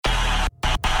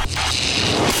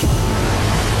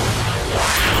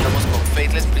Estamos con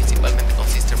Faithless, principalmente con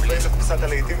Sister Bliss. קבוצת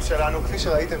הלהיטים שלנו, כפי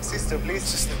שראיתם, Sister Bliss.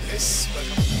 Sister Bliss,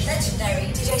 Legendary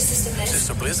DJ Sister Bliss.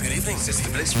 Sister Bliss, good evening. Sister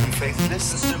Bliss from Faithless.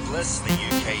 Sister Bliss, the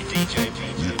UK DJ.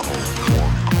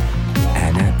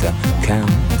 And at the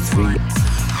count of 3,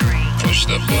 push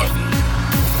the button.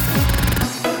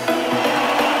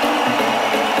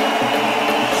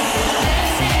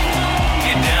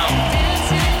 Get down.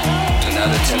 Do not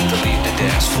attempt to leave the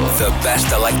dance floor. the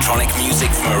best electronic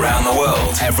music from around the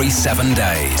world every 7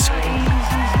 days.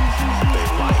 They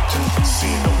like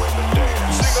seeing the women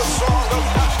dance. Sing a song of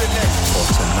happiness. For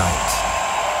tonight,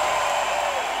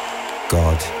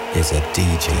 God is a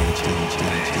DJ.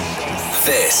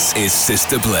 This is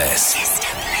Sister Bliss.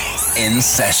 In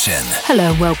session.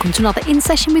 Hello and welcome to another In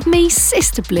Session with me,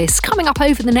 Sister Bliss. Coming up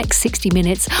over the next 60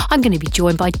 minutes, I'm going to be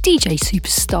joined by DJ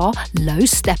superstar Low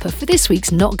Steppa for this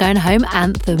week's Not Going Home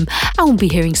anthem. And we'll be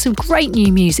hearing some great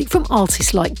new music from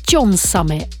artists like John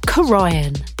Summit,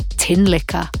 Karayan, Tin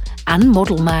Liquor and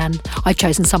Model Man. I've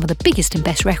chosen some of the biggest and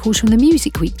best records from the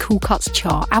Music Week Cool Cuts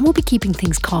chart, and we'll be keeping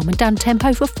things calm and down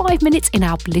tempo for 5 minutes in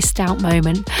our blissed out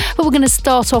moment. But we're going to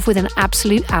start off with an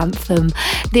absolute anthem.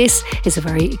 This is a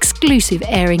very exclusive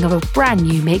airing of a brand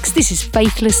new mix. This is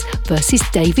Faithless versus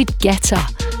David Guetta.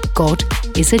 God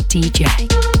is a DJ.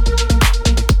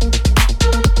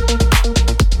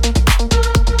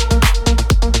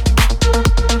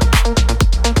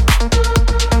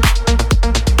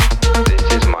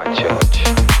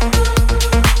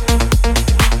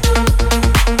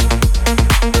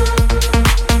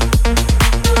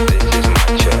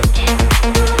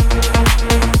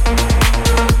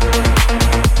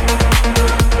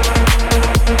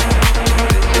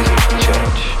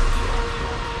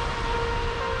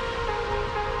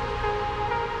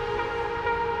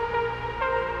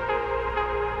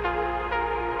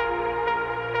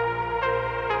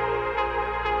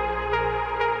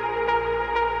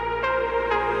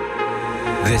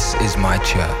 This is my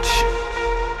church.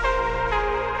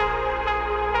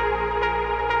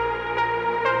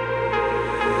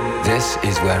 This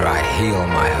is where I heal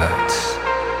my hurts.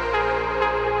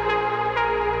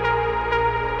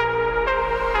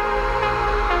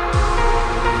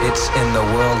 It's in the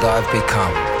world I've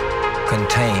become,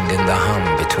 contained in the hum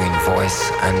between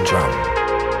voice and drum.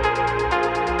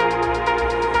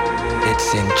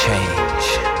 It's in change,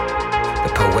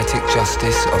 the poetic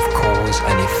justice of cause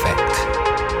and effect.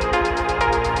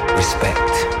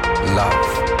 Respect, love,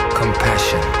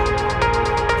 compassion.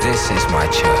 This is my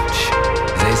church.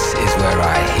 This is where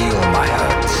I heal my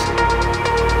hurts.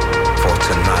 For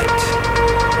tonight,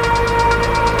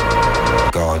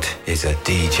 God is a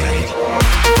DJ.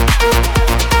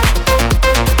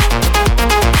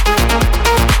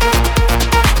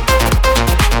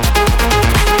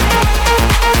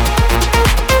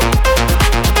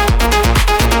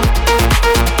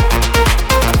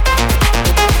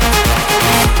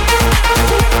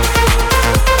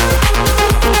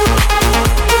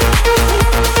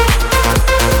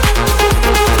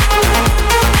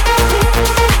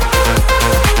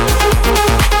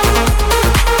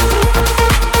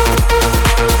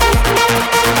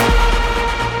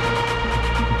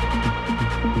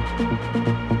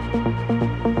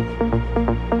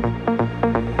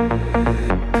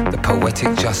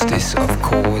 Justice of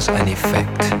cause and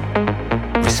effect.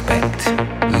 Respect,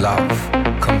 love,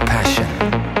 compassion.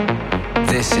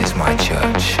 This is my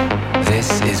church.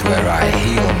 This is where I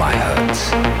heal my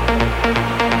hurts.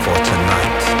 For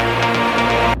tonight,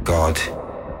 God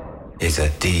is a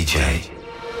DJ.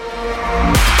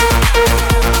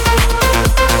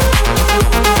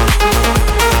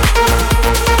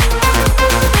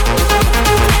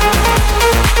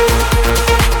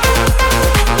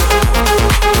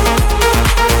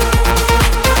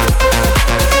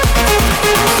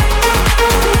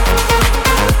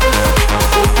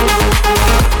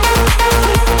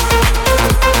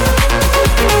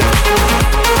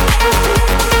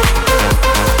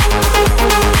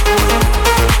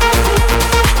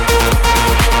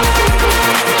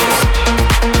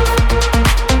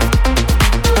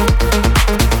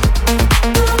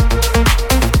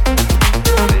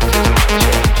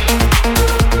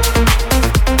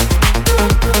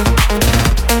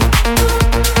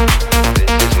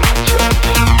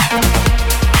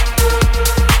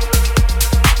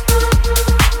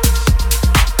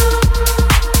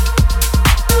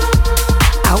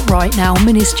 Now,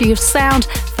 Ministry of Sound,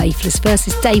 Faithless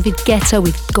versus David Guetta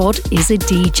with God is a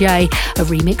DJ, a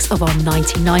remix of our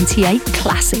 1998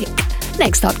 classic.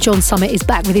 Next up, John Summit is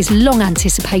back with his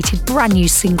long-anticipated brand new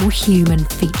single Human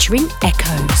featuring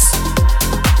Echoes.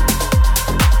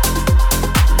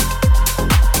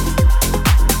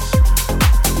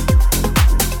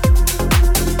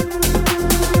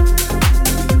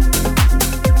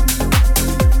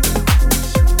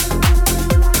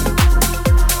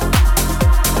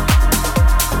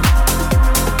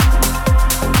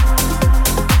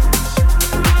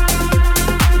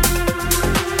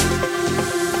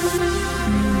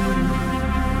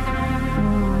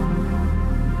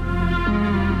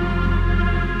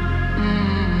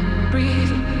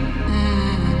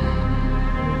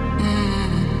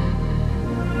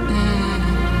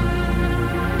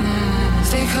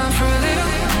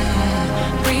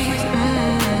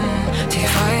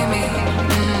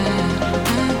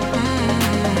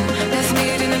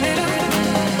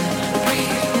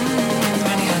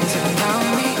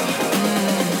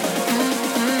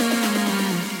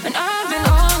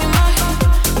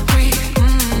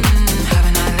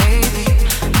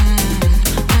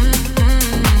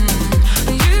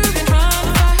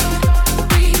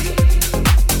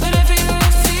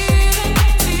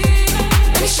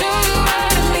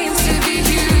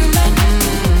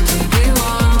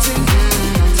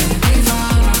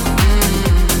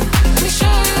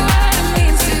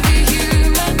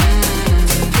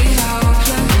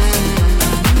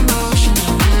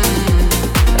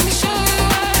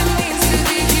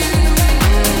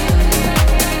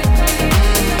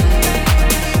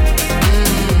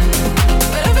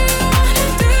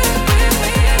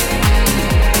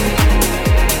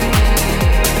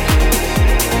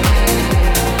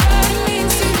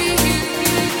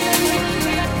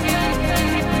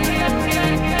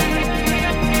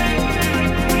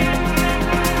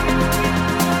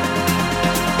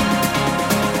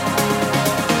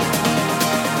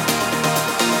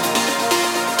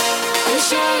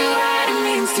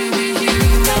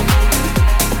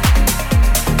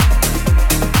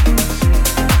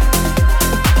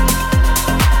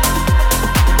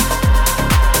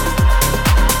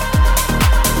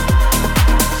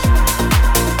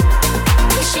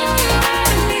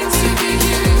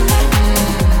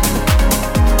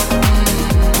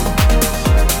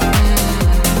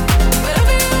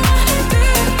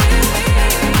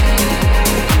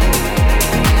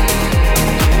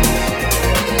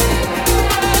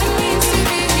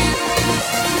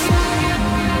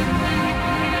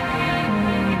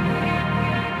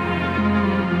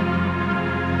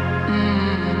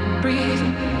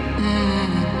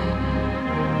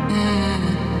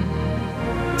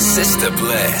 Sister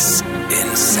Bliss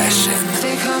in session.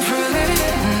 Stay calm for a minute,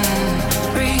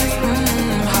 breathe,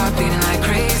 heart beating like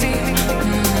crazy.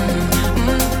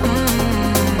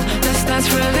 Let's dance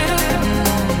for a little,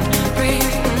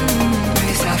 breathe,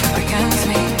 raise life up against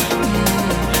me.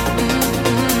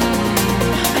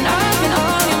 And I've been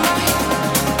on your mind,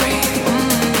 breathe,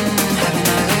 haven't I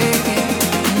lately?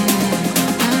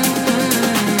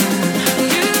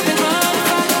 You've been running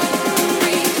fire,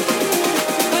 breathe,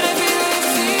 whatever you're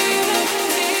feeling.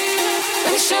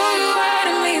 Let me show you what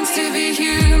it means to be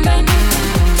human, to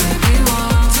be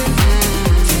wanted,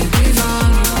 to be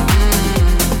vulnerable.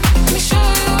 Let me show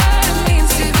you what it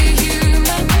means to be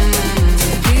human, to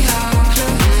be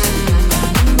helpless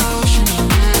and emotional.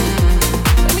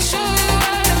 Let me show you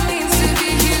what it means to be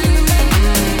human.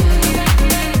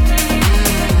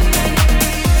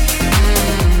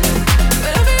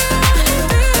 Whatever you want to do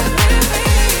with me.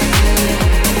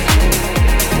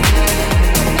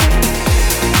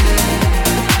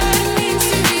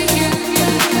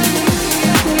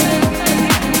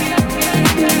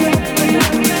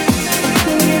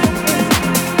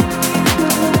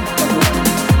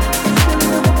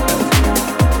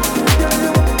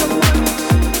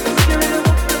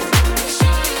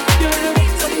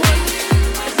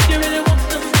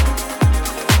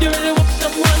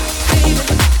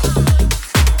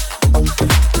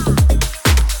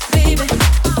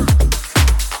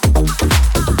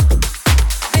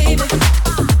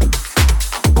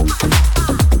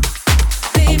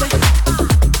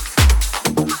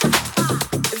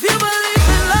 If you believe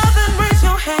in love, then raise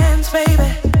your hands,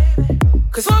 baby.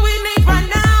 'Cause what we need right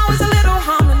now is a little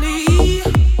harmony.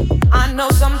 I know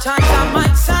sometimes I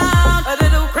might sound a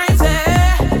little crazy.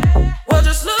 Well,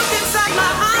 just look inside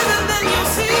my eyes and then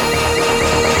you'll see.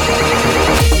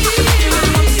 If you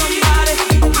really want somebody,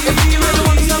 if you really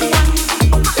want someone,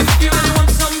 if you really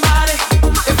want somebody,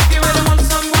 if you really want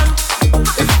someone,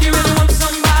 if you really want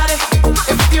somebody,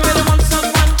 if you really want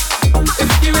someone,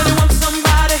 if you really want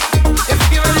somebody, if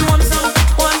you really want someone,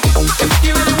 if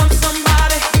you really want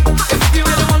somebody, if you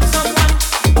really want someone,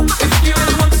 if you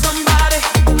really want somebody,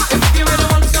 if you really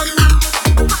want someone,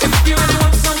 if you really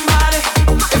want somebody,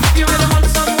 if you really want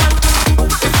someone,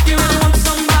 if you really want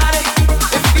somebody,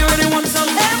 if you really want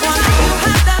someone. Every time you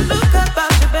have that look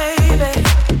about you, baby,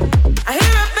 I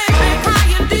hear a baby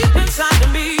crying deep inside of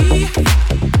me.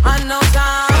 I know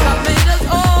times I've made us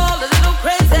all a little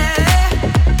crazy,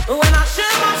 but when I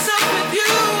share myself with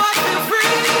you, I feel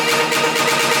free.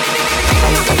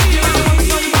 If you really want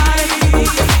somebody, if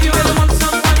you really want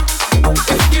someone,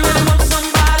 if you really want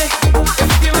somebody,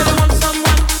 if you really want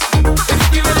someone, if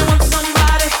you really want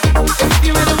somebody, if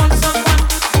you really want someone,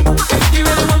 if you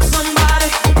really want somebody,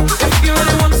 if you really want someone, if you really want somebody, if you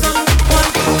really want someone,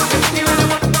 if you really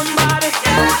want somebody, if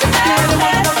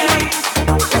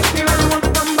you really want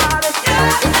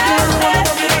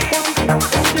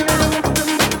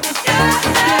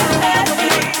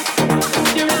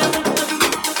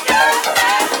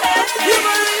If you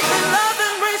believe in love,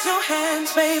 then raise your hands,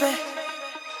 baby.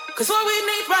 'Cause what we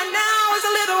need right now is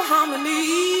a little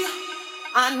harmony.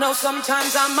 I know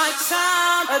sometimes I might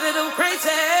sound a little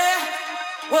crazy.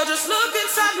 Well, just look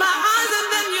inside my eyes and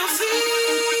then you'll see.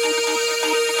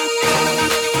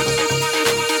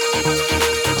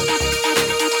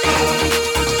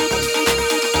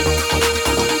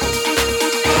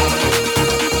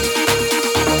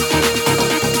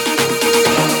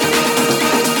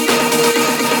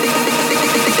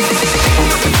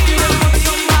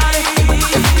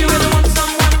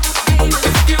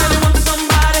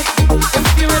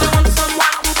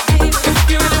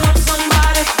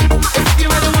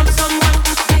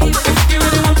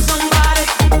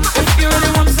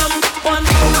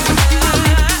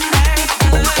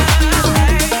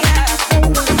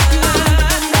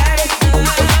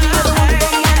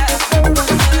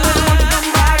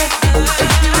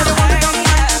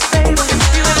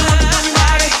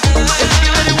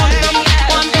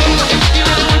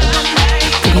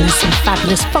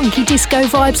 Funky disco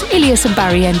vibes, Ilias and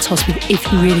Barry Entos with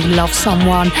If You Really Love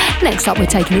Someone. Next up, we're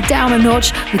taking it down a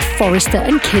notch with Forrester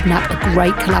and Kidnap, a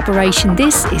great collaboration.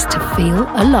 This is To Feel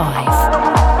Alive.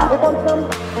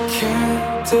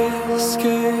 Can't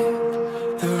escape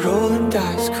the rolling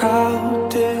dice,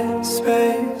 crowded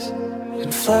space,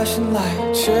 and flashing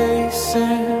light,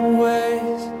 chasing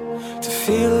ways to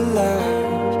feel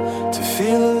alive, to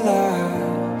feel alive.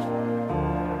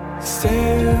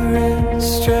 Staring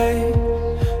straight,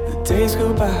 the days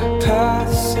go by,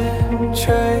 passing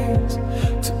trains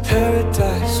to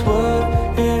paradise. What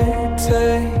it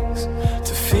takes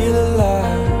to feel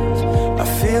alive, I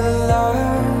feel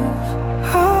alive.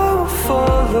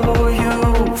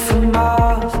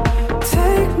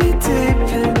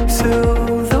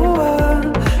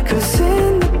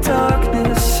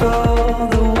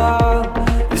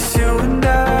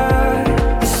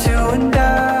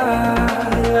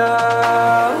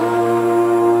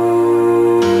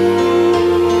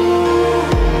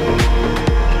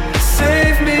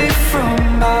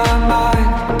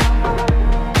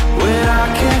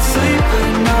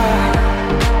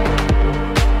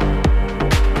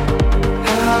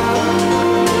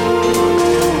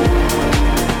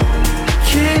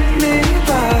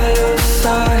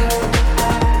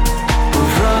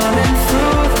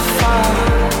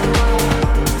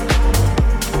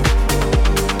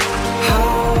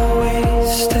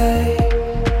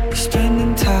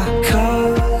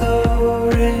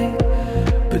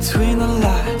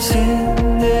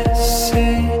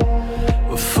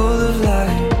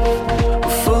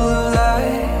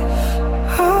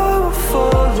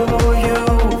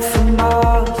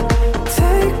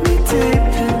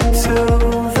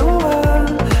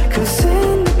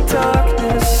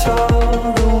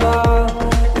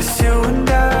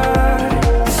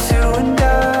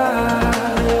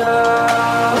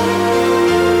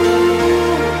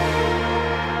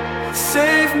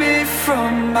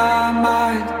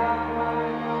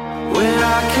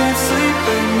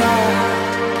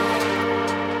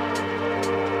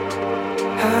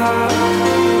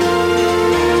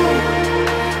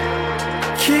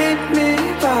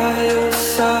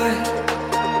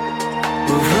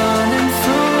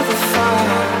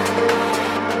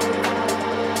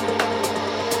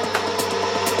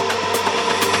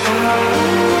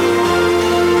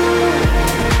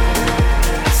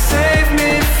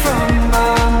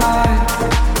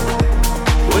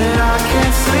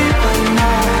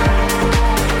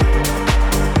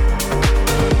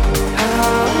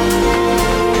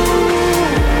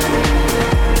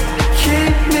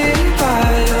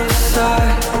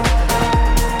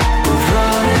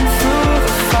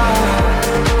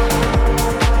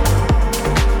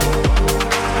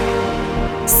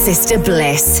 Sister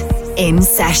Bliss in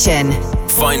session.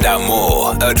 Find out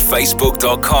more at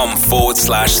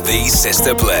facebook.com/The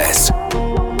Sister Bliss.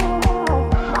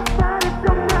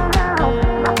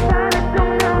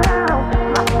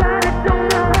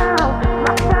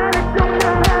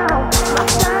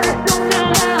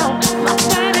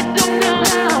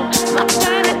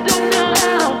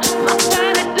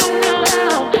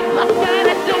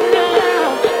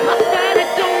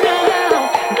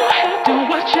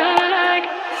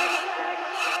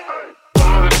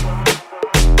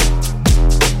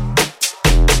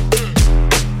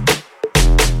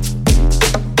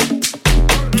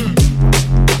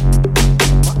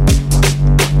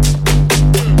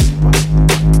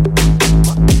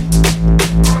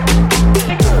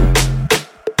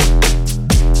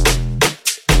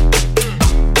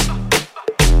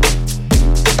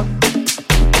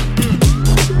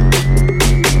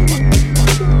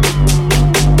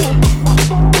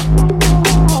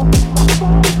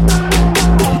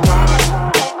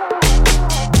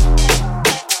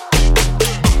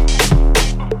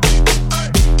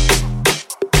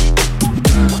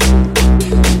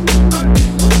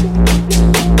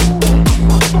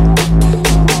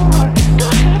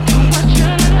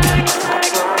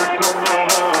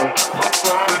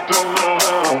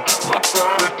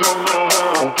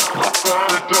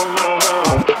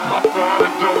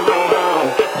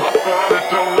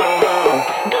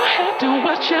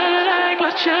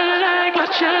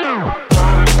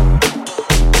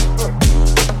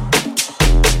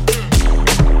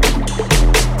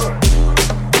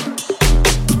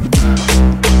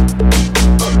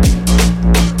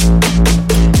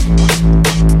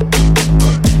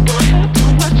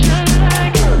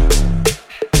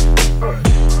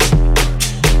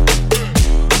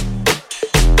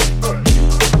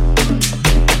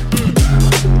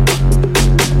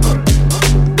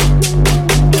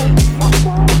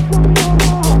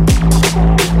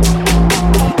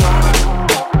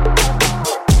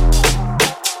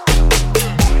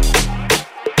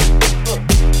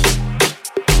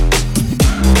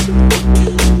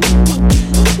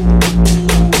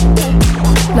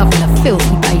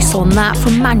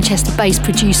 Manchester-based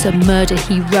producer Murder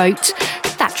He Wrote.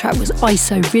 That track was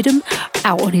ISO Rhythm,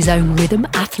 out on his own Rhythm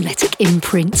Athletic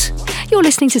imprint. You're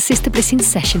listening to Sister Bliss in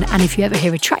session, and if you ever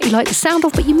hear a track you like the sound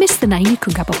of but you missed the name, you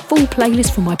can grab a full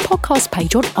playlist from my podcast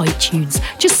page on iTunes.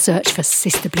 Just search for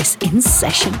Sister Bliss in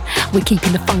session. We're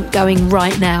keeping the funk going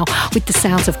right now with the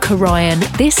sounds of Karayan.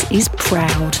 This is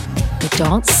Proud, the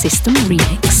Dance System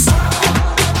remix.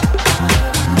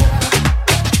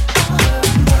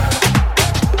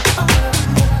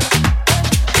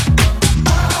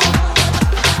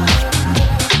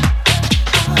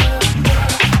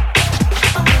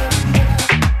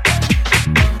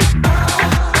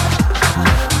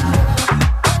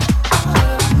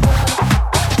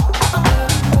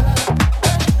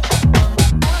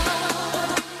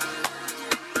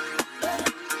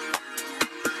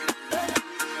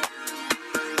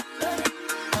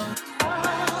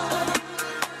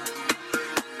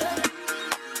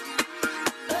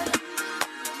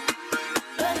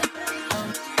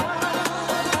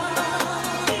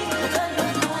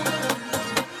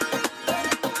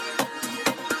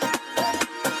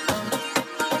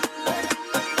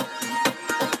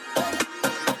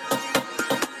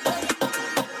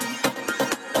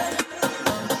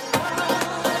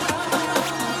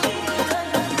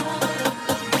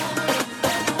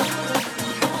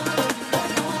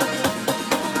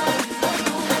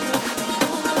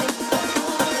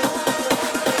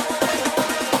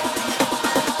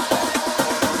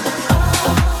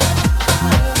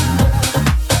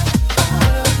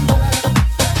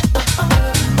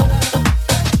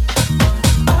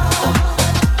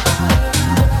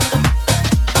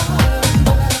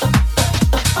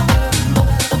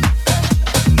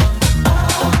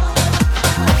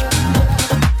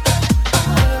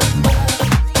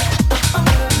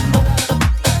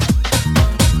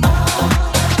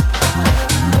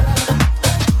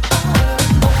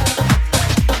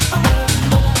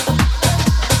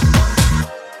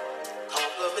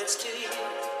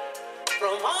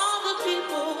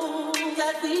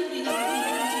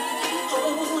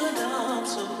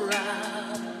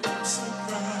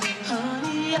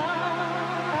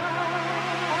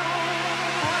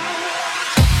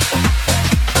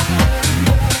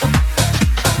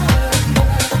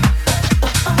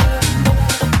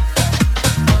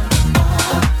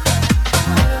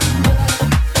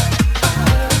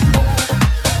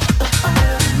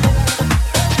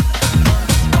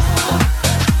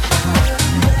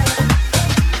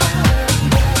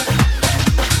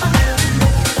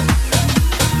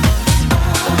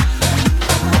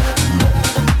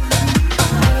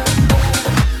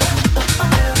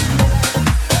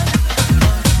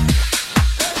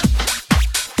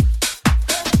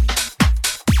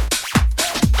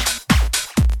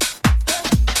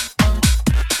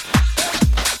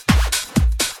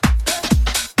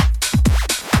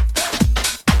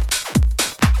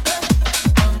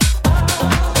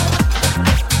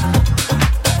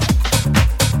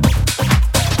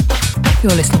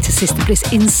 You're listening to Sister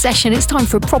Bliss in session. It's time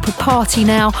for a proper party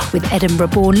now with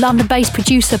Edinburgh-born London-based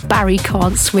producer Barry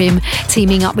Can't Swim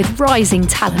teaming up with rising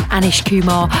talent Anish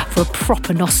Kumar for a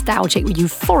proper nostalgic,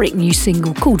 euphoric new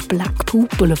single called Blackpool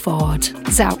Boulevard.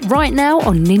 It's out right now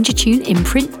on Ninja Tune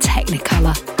imprint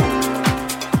Technicolor.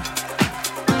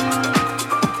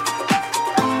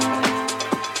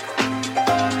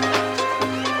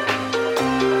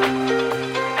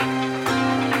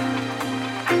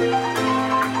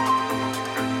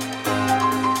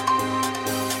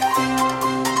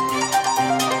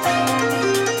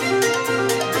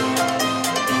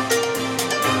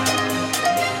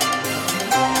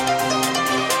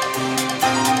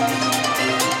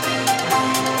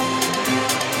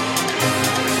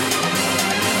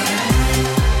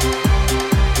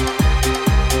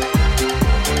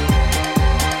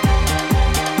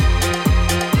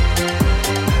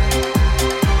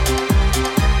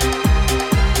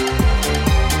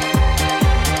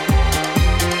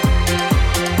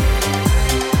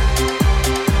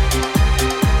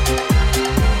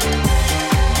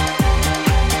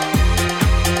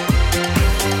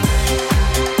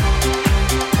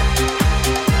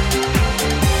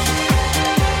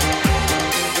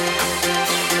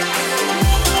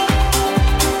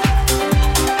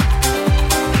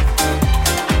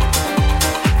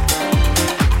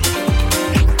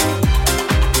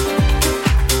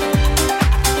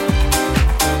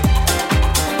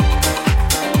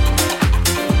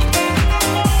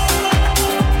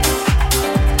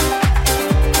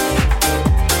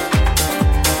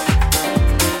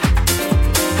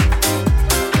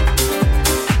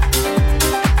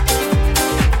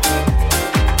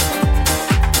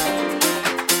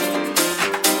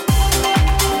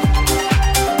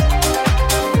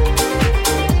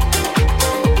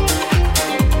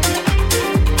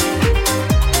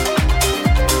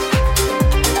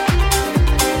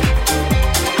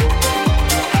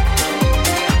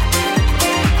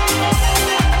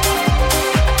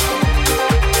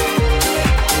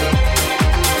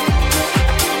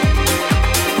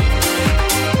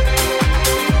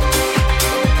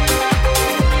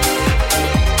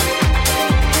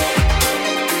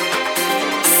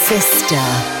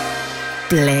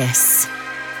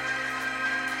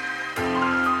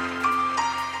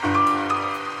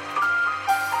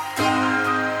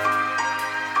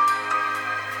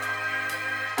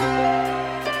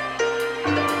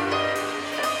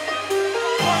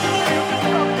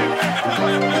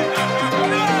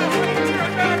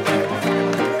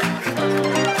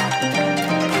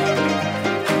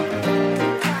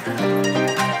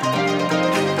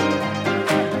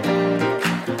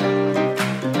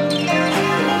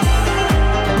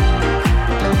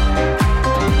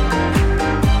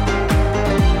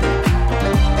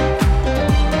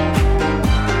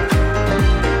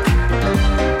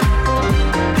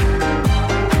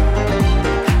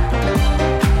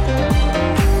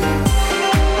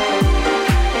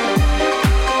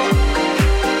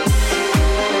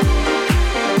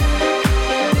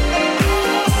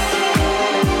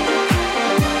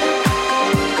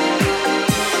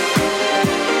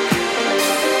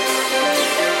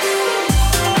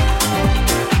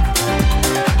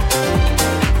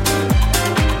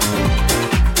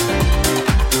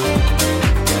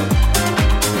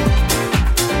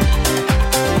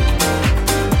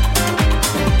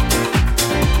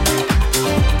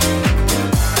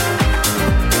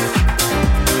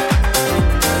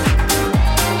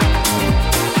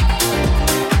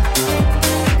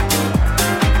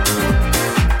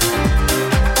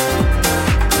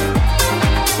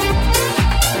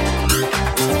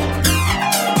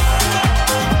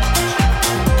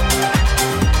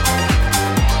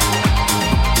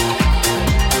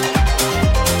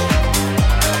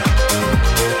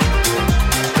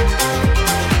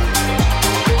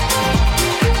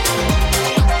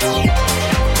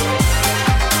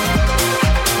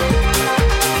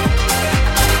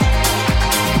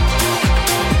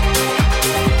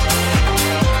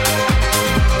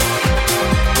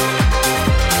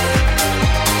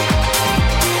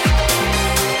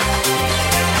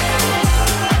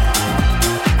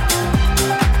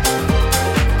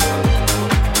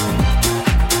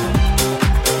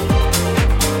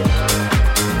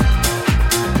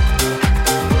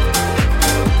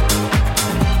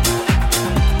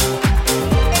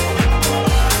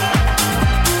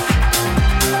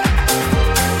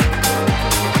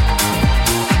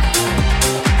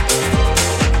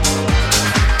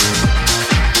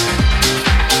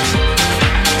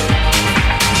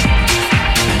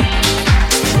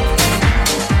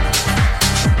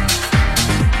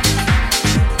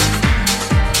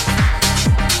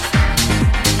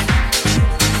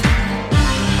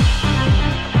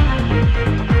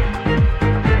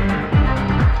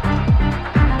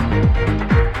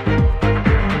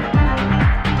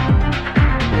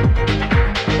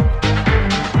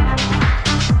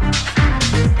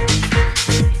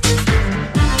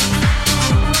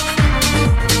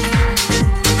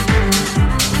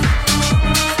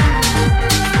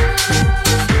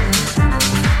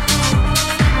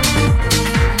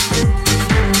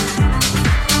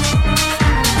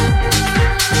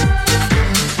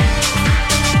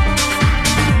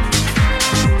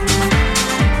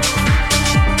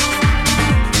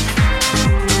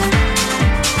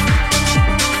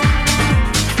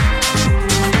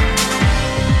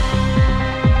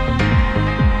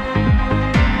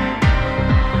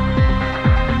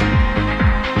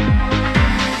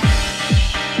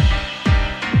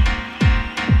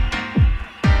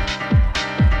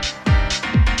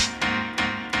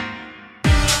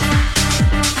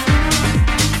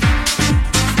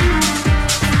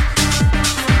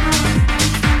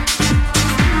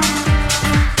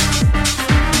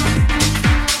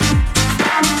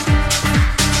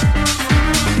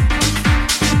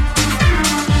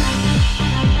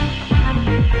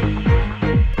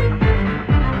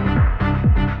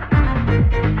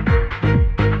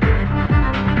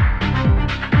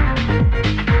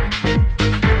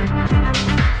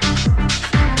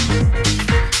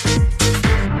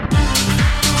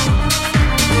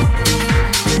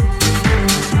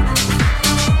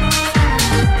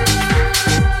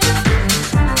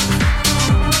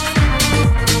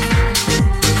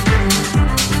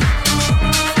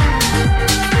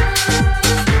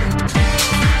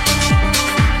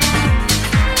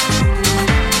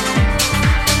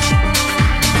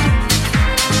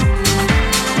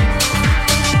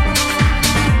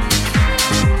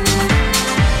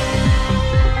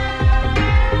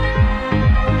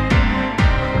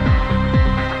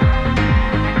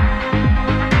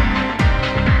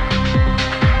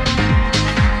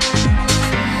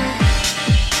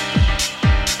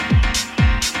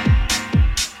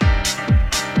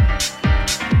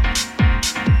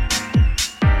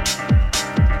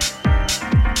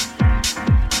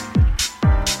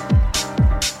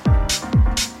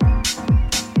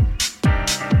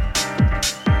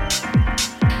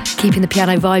 Keeping the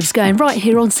piano vibes going right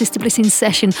here on Sister Bliss in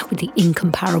Session with the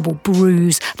incomparable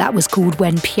Bruise. That was called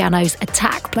When Pianos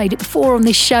Attack. Played it before on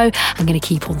this show. I'm going to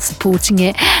keep on supporting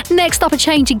it. Next up, a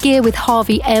change of gear with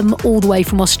Harvey M, all the way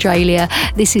from Australia.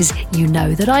 This is You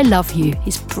Know That I Love You,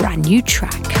 his brand new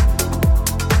track.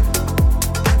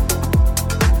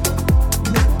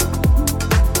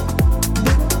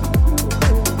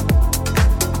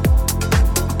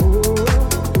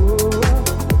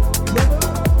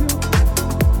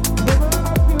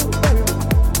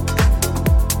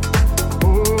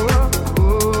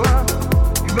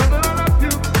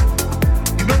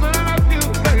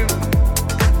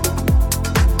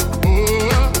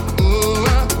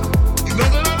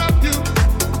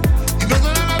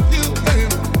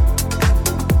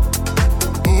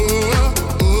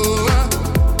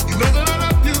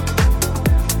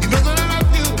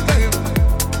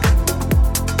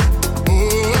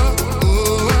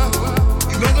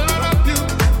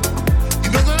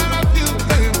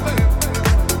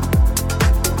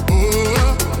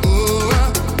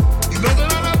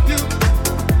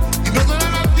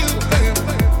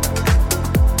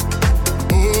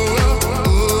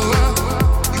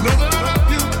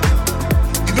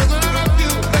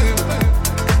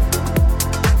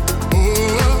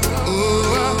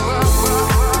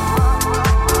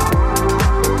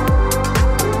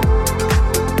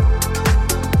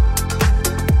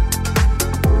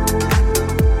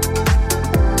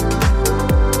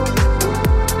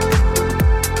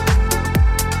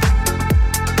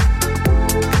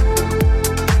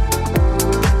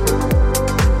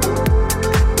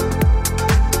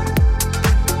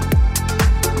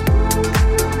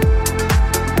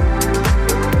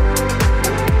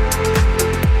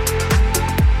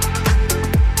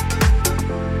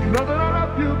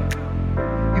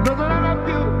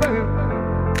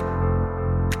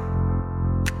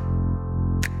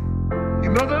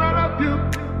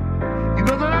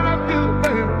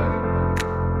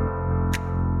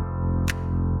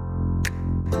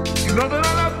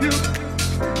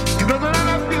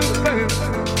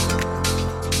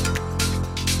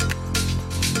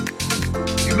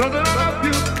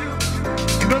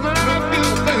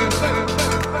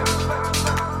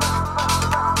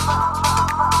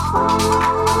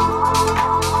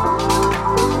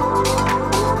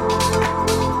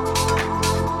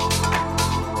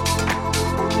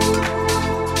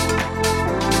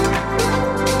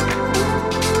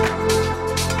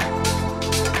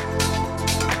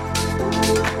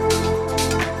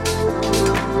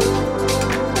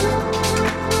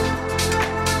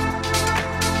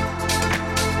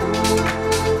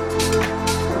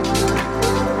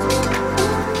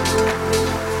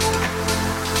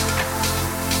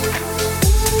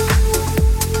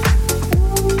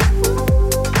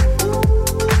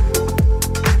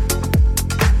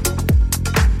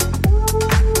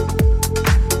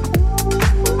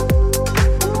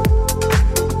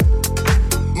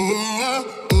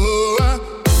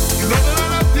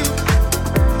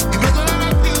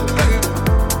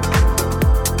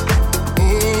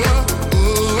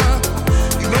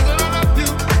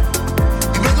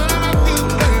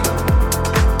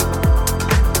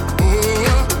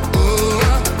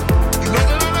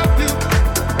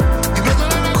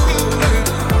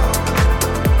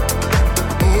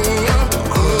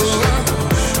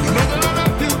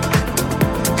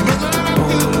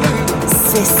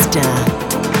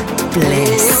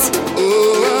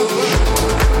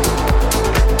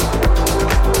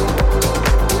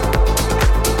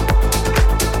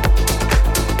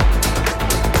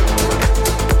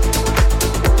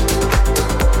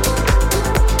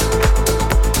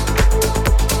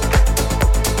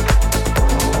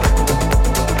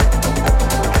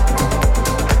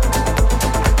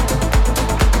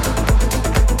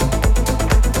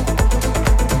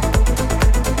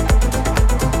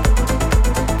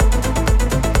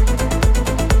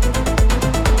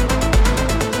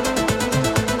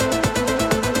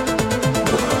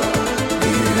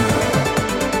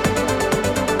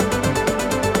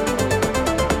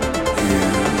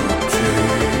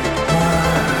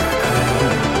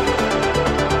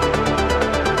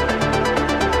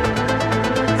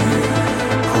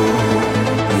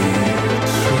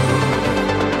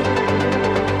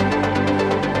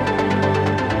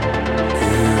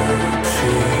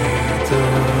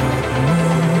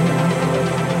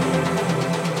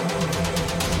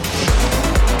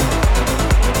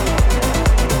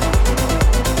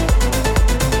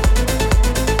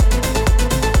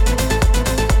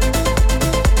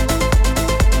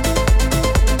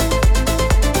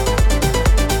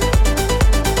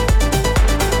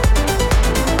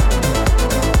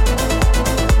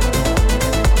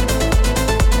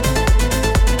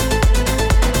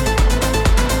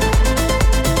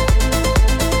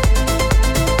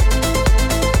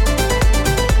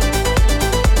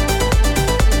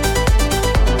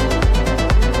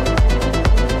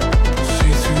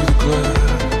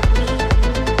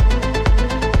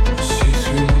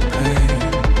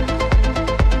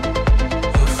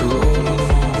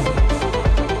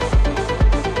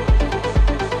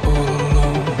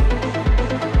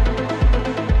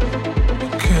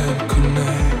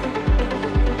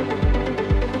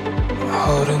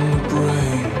 heart and the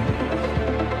brain,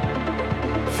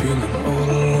 feeling all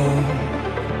alone,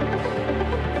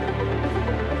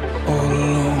 all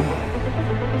alone.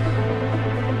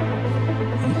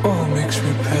 And all makes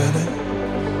me panic,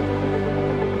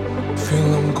 feel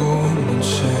I'm going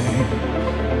insane,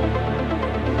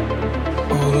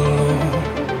 all alone.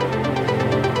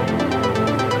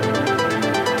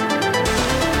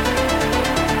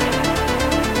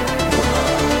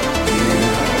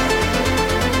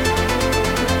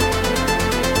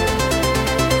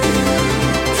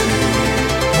 You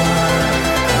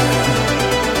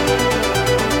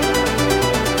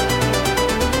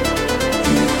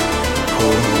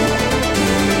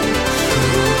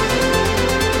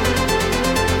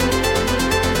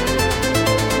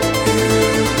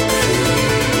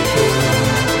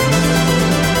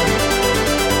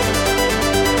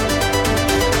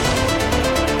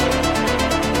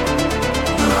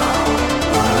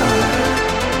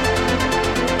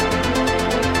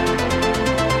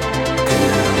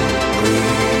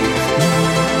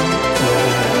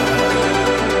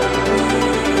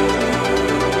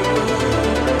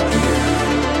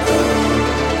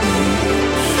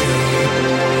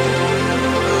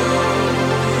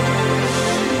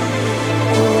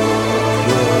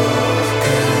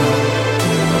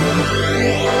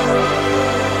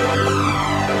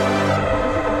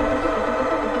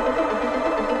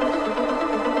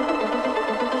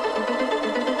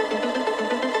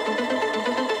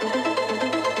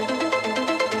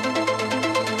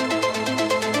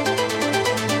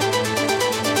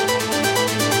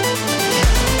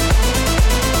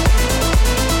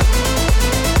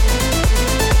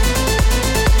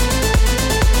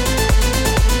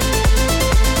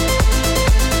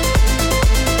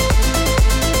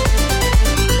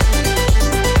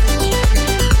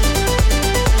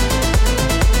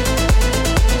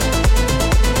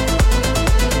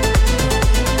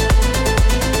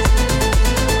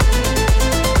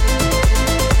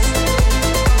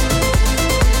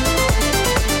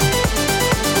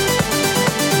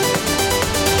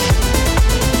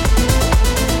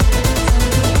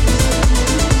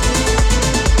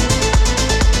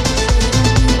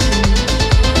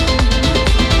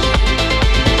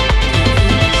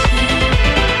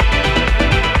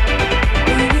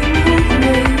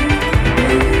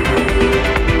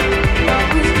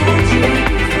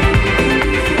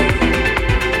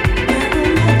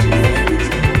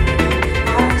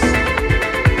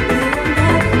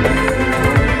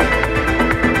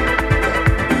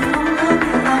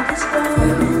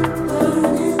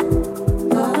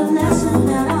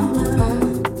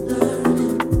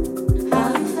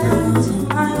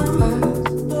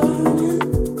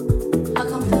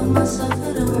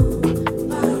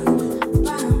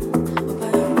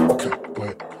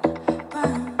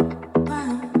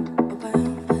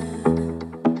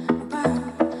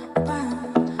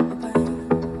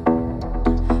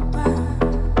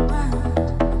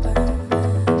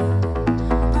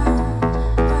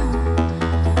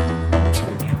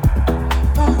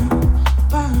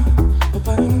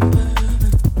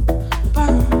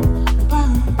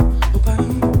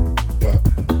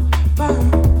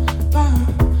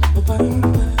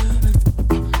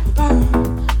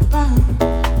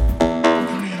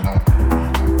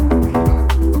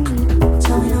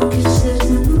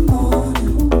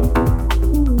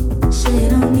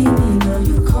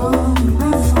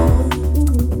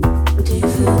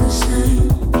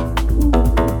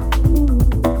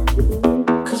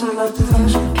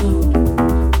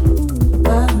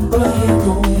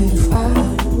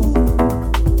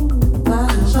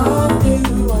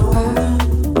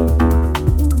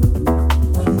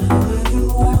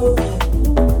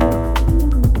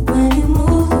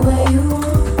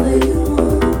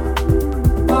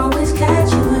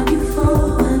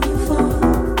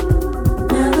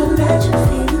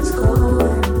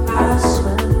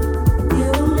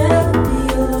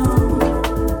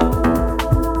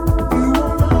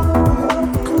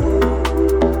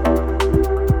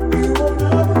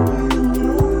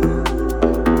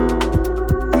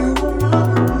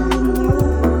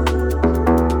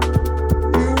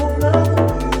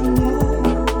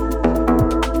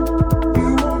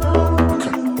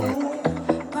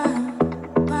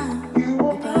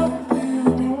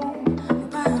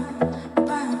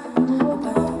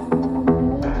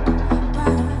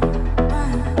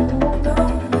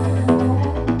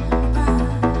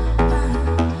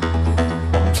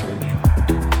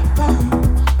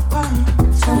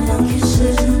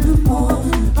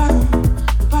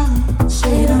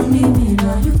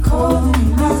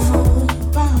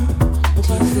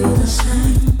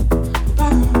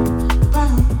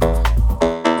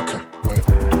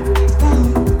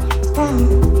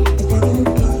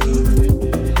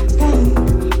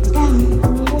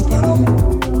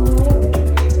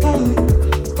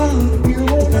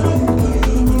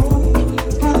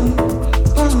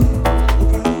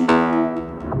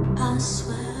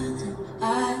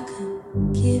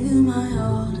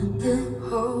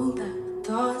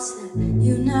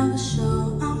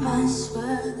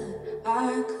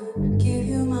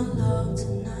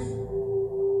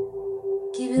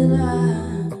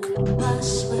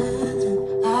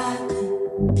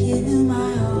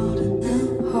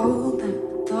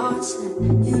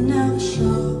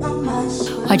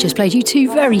I just played you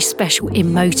two very special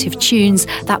emotive tunes.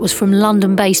 That was from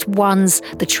London-based Ones.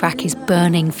 The track is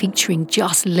Burning, featuring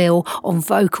Just Lil on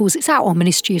vocals. It's out on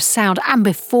Ministry of Sound. And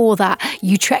before that,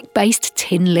 Utrecht-based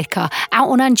Tin Liquor, out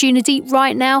on Anjuna Deep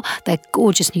right now. Their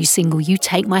gorgeous new single, You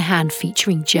Take My Hand,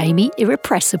 featuring Jamie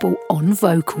Irrepressible on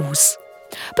vocals.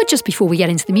 But just before we get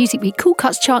into the Music Week Cool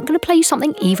Cuts chart, I'm going to play you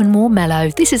something even more mellow.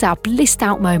 This is our blissed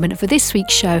out moment for this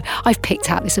week's show. I've picked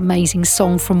out this amazing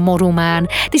song from Model Man.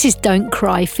 This is Don't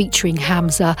Cry featuring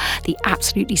Hamza, the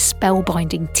absolutely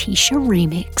spellbinding Tisha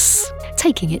remix,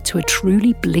 taking it to a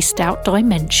truly blissed out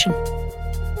dimension.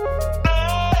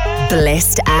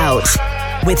 Blissed Out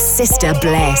with Sister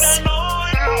Bliss. Oh,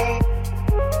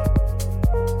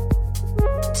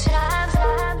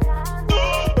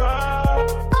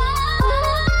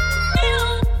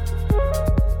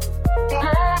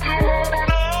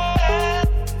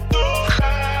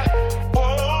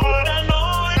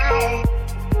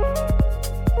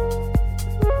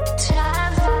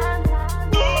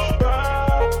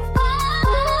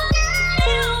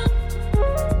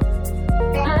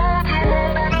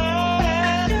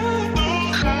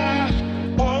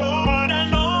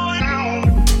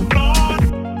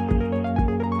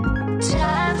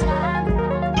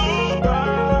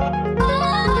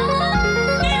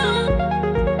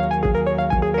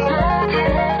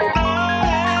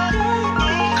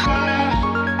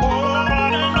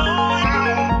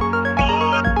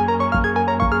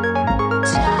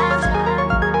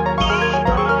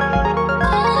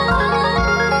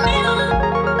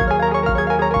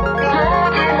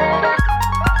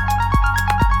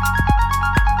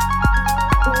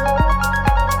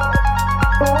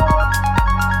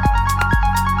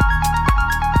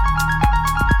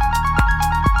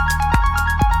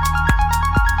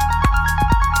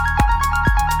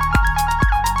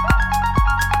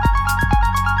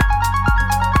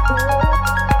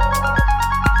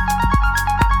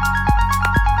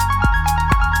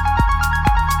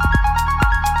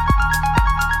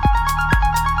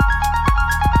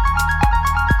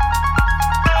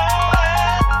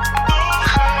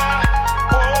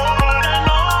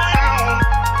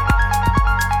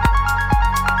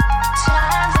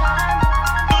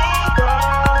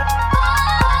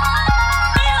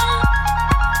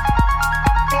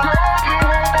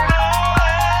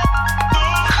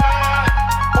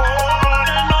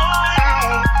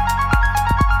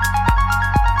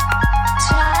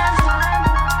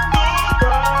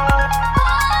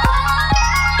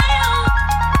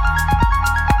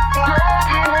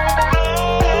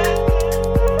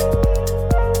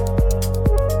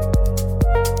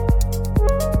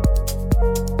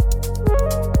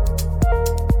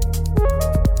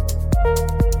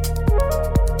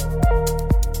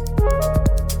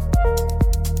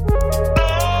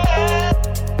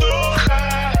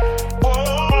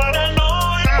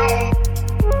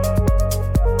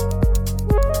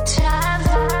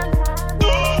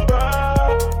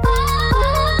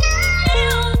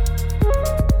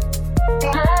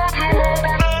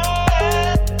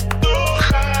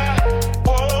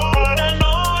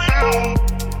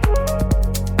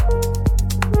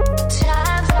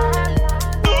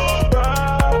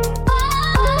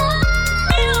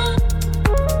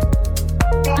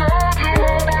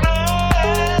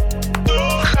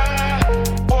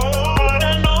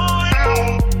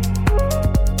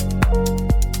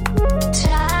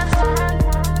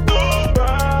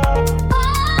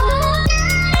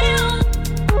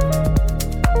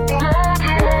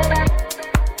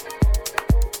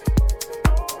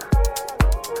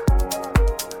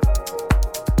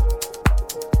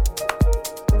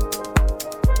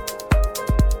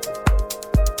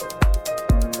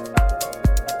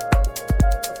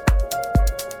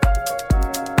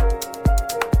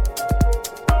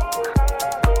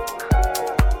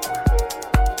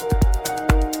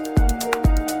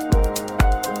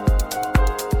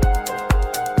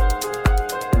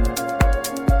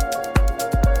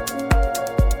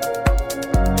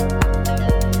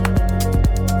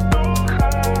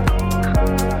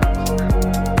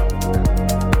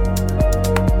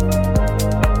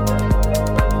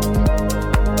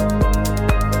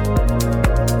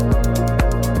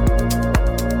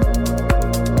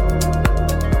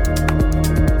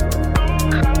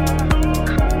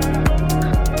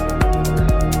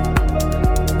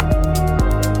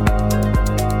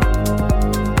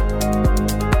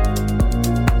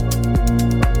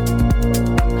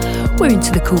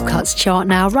 into the Cool Cuts chart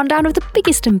now. Rundown of the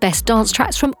biggest and best dance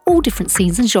tracks from all different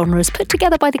scenes and genres, put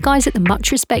together by the guys at the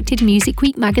much respected Music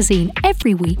Week magazine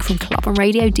every week from club and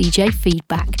radio DJ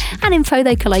feedback and info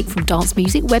they collate from dance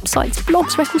music websites,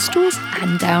 blogs, record stores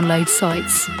and download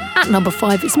sites. At number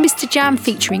 5 it's Mr Jam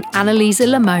featuring Annalisa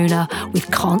Lamona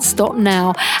with Can't Stop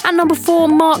Now. At number 4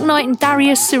 Mark Knight and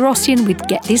Darius Syrossian with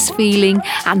Get This Feeling.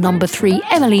 At number 3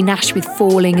 Emily Nash with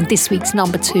Falling, and this week's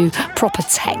number 2 proper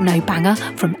techno banger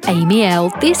from Amy L.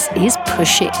 This is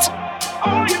Push It.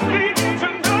 All you need to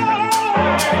know.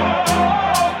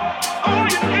 All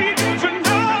you need to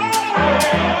know.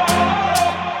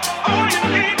 All you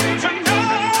need to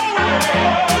know.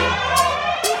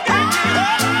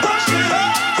 Push it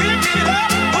up, kick it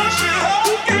up, push it up,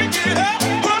 kick it up,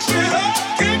 push it up,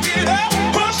 kick it up,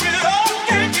 push it up,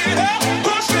 kick it up,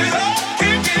 push it up,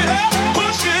 kick it up,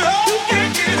 push it up,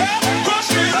 kick it up,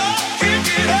 push it up, kick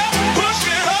it up, push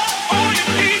it up. All you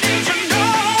need to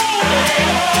know.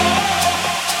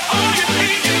 All you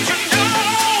need to know. All you need to know.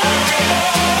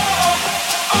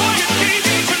 All you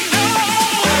need to know.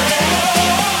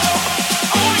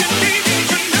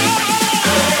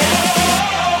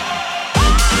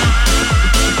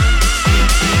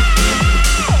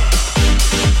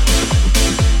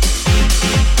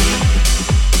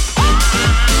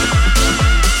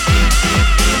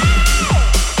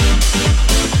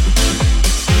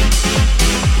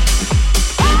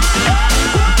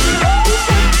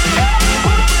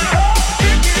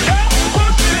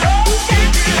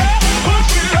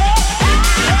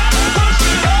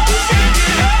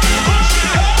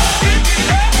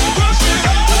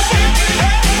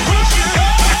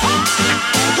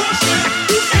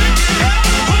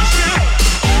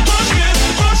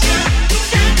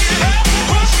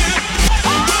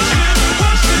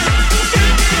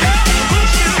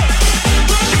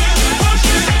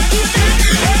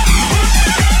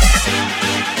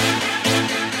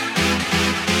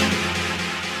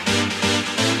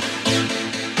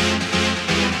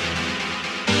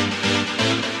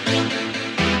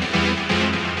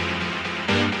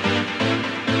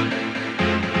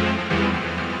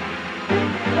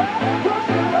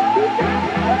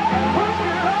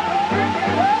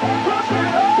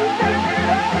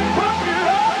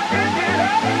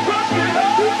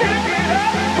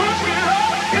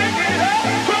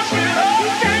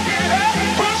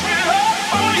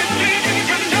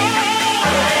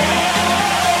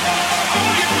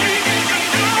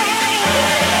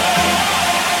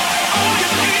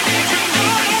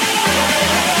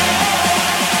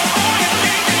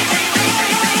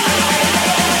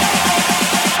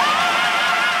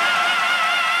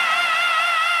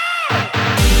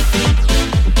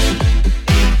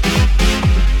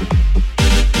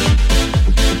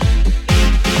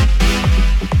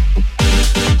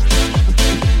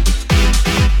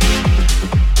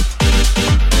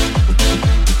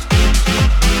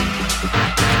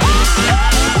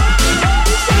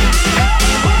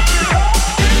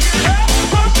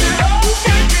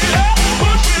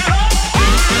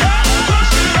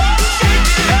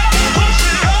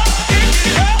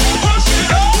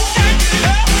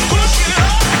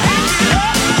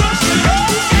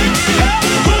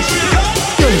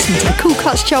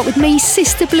 Chart with me,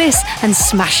 Sister Bliss, and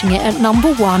smashing it at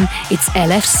number 1, it's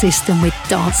LF System with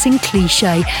Dancing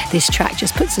Cliche. This track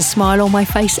just puts a smile on my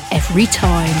face every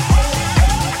time.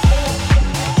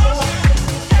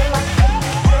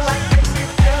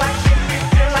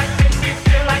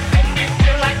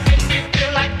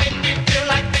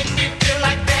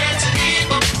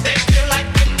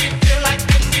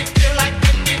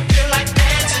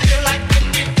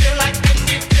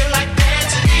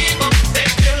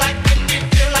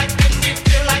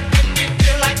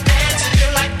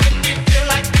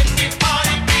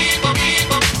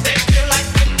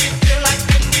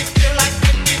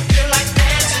 Like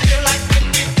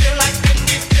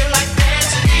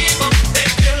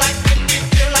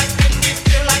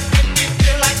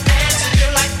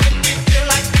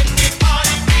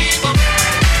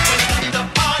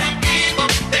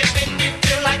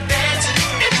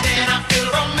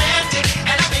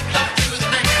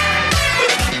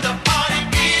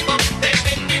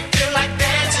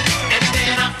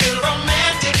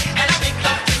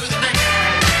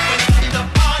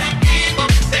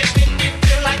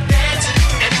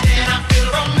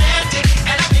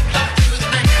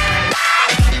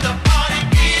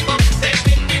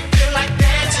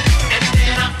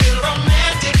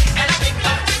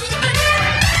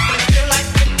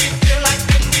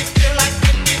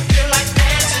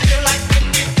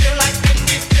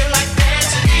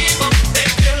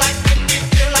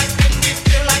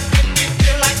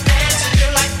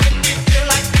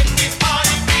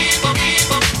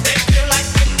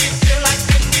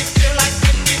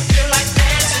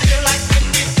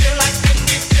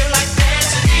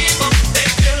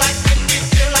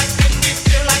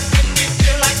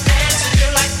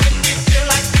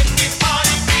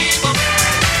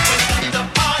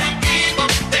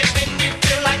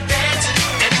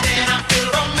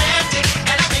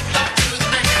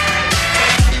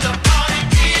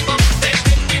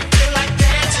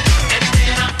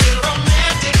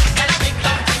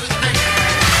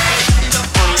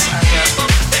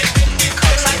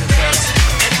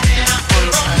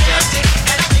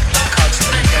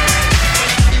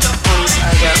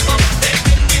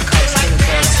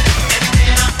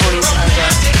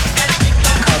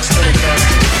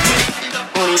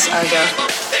Aga,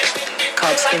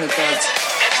 cops in the club.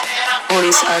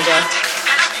 Police Aga,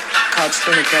 cops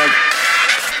in the club.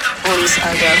 Police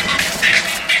Aga,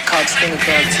 cops in the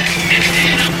club.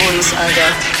 Police Aga,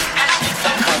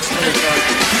 cops in the club.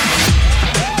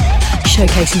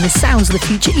 Showcasing the sounds of the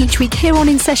future each week here on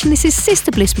In Session. This is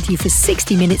Sister Bliss with you for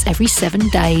 60 minutes every 7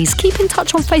 days. Keep in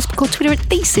touch on Facebook or Twitter at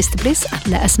The Sister Bliss and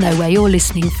let us know where you're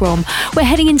listening from. We're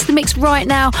heading into the mix right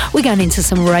now. We're going into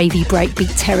some ravey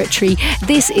breakbeat territory.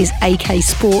 This is AK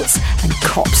Sports and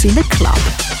Cops in the Club.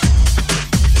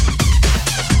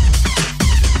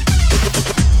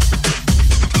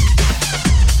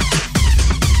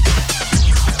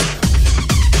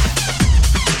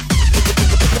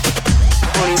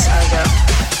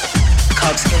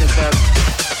 Cops in the club.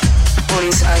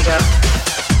 Police Aga,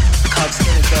 cops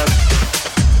in the club.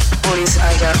 Police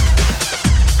Aga,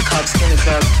 cops in the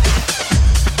club.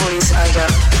 Police Aga,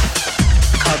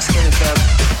 cops in the club.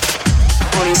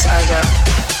 Police Aga,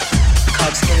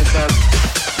 cops in the club.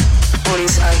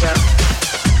 Police Aga,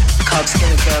 cops in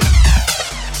the club.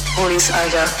 Police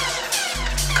Aga,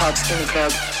 cops in the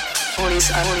club. Police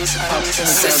cops in the club.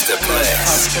 Sister Bliss.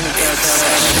 Cops in the club.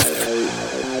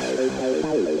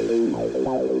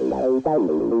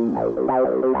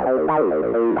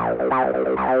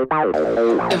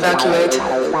 Evacuate, evacuate,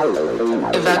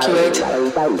 evacuate,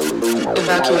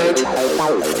 evacuate,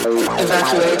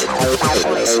 evacuate,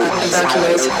 evacuate,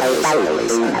 evacuate, evacuate,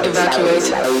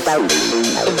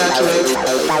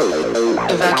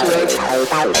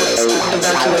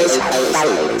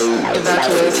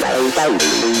 evacuate, evacuate,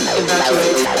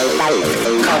 evacuate,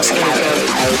 cops in the club.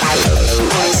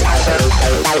 Police Aga,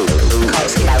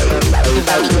 cops in the club.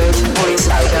 Evacuate, police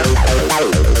Aga,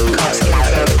 cops in the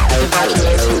club.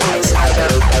 Evacuate, police Aga,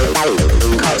 cops in the club. Evacuate, police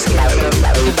Aga, cops in the club.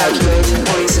 Evacuate,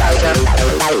 police Aga,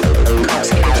 cops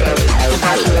in the club.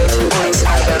 Evacuate, cops in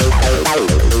the club.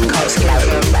 Cops in the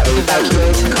club.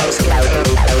 Evacuate, cops in the club.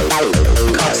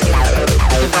 Cops in the club.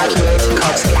 Evacuate,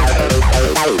 cops in the club.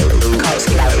 Cops in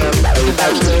the club. Evacuate,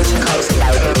 police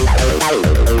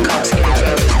Aga, cops in the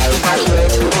club.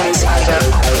 Evacuate, police Aga,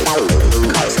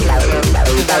 cops in the club.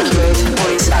 Evacuate,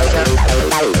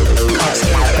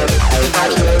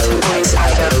 police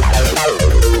Aga,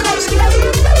 cops in the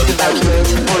club. Evacuate,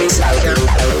 police Aga,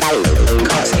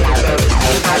 cops in the club.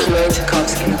 Evacuate,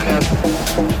 cops in the club.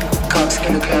 Cops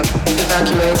in the club.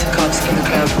 Evacuate, cops in the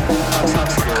club.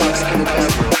 Cops in the club.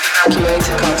 Evacuate,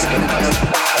 cops in the club.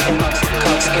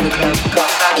 Cops in the club.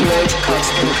 Evacuate, cops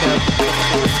in the club.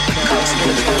 Cops in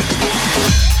the club.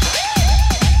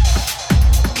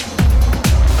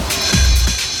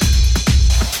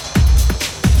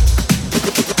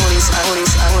 Police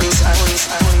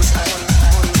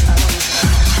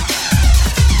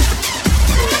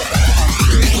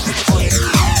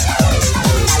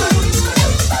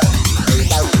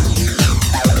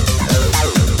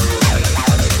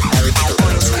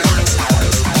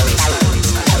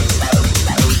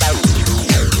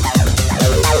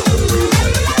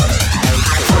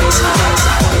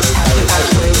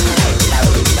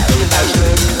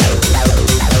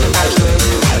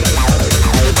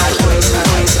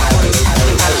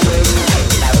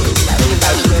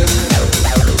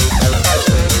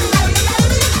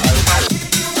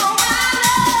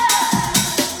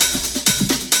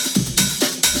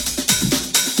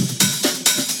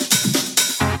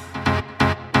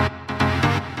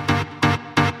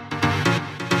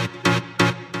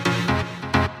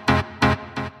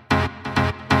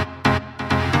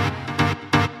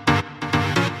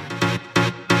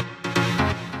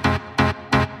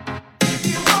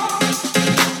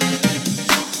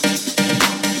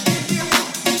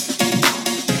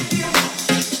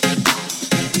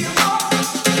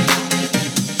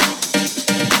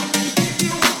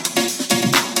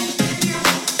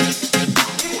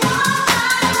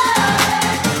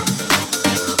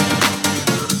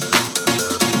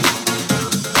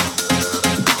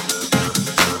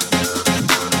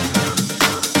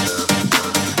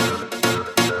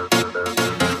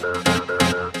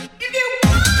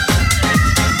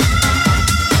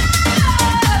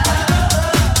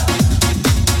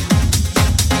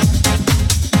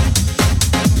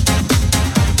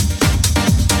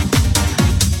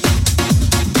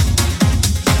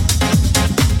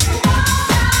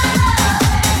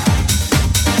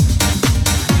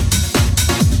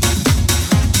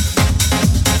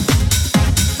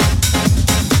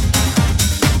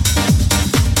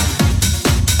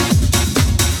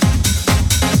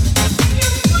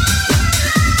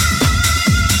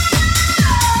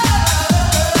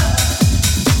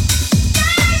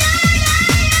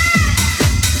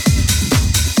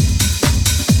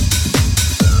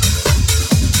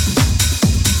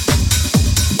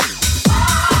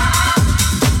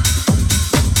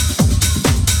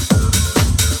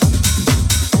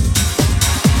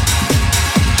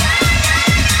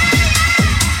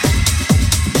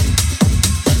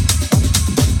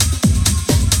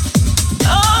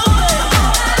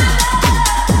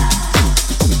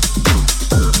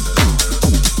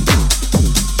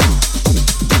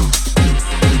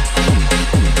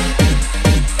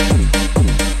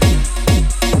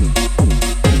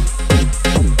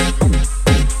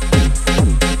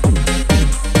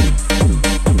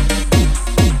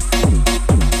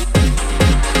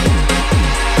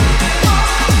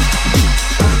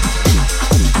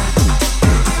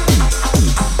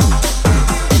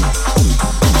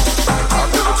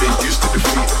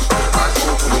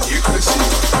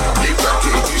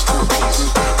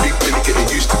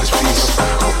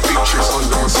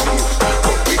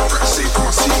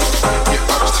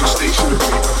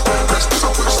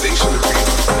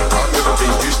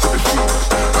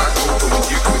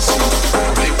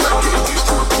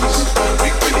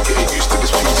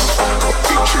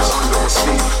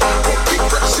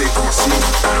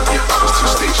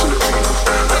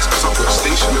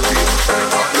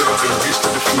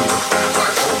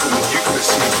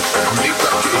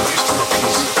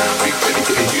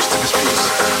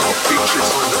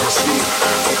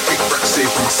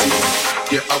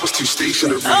Yeah, I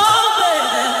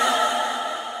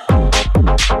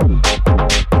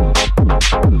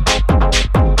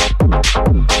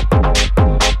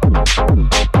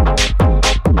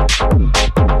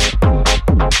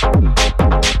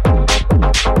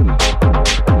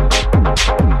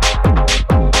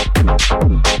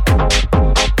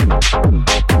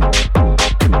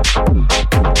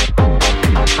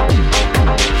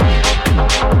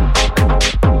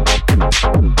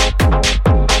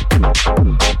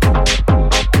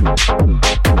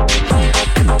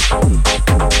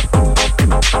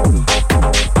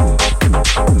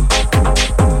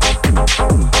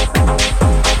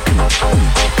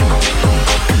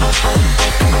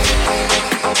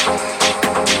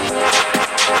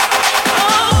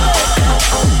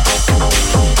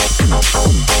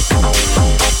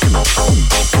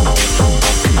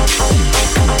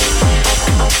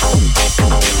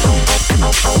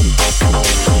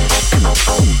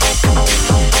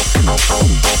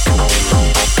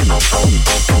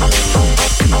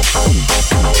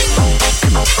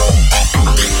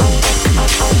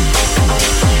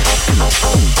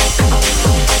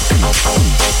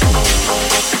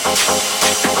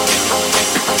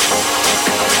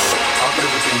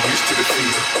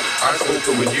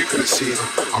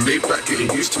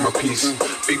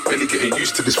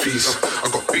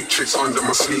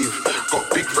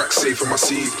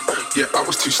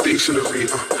was too stationary.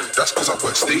 That's cause I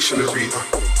work stationary.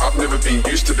 I've never been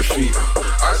used to defeat.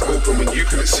 Eyes open when you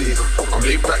couldn't see. I'm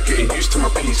laid back getting used to my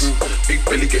piece. Big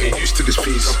belly getting used to this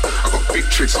piece. I got big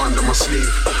tricks under my sleeve.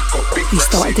 Got big. We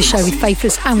started the show with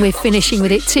Faithless and we're finishing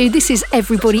with it too. This is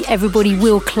Everybody,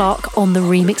 Will Clark on the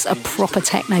remix, a proper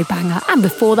techno banger. And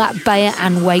before that, Bayer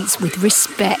and Waits with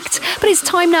Respect. But it's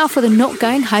time now for the Not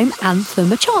Going Home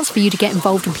anthem, a chance for you to get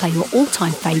involved and play your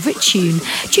all-time favourite tune.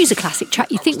 Choose a classic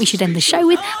track you think we should end the show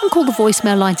with and call the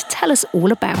voicemail line to tell us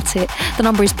all about it. The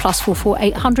number is +44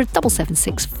 800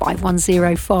 776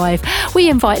 5105. We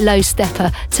invite Low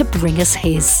Stepper to bring us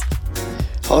his.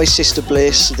 Hi Sister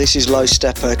Bliss, this is Low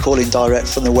Stepper calling direct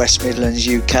from the West Midlands,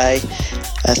 UK.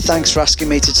 Thanks for asking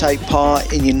me to take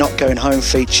part in your Not Going Home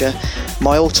feature.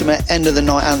 My ultimate end of the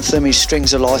night anthem is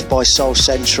Strings of Life by Soul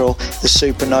Central, the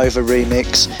Supernova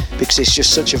remix, because it's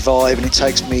just such a vibe and it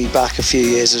takes me back a few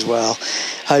years as well.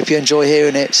 Hope you enjoy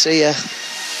hearing it. See ya.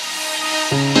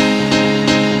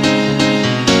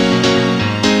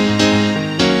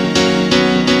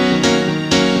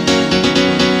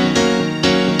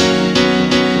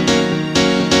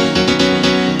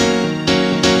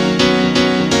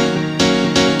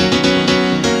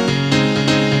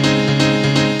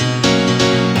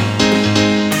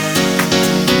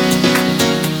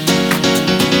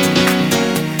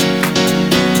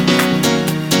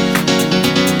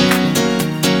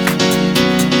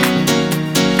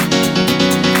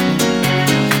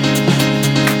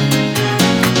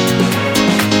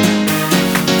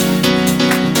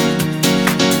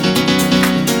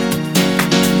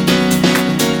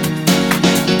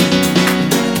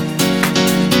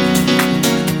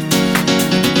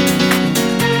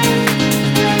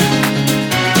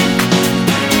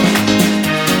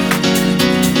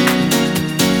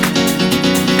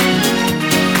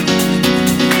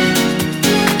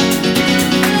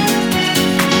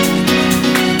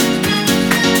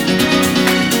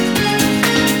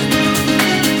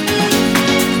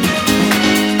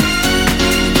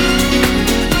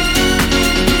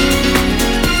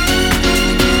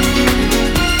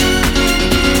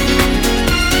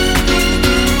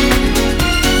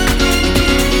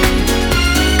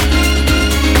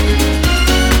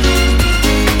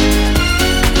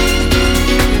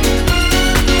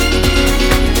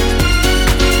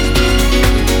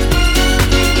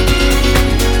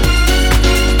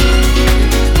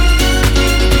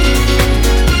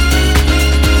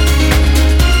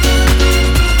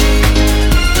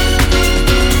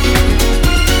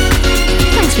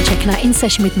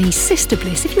 Session with me, Sister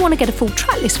Bliss. If you want to get a full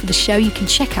track list for the show, you can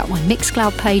check out my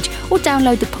Mixcloud page or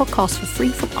download the podcast for free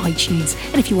from iTunes.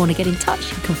 And if you want to get in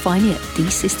touch, you can find me at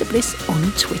The Sister Bliss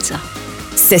on Twitter.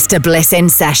 Sister Bliss in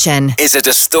Session is a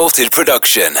Distorted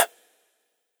production.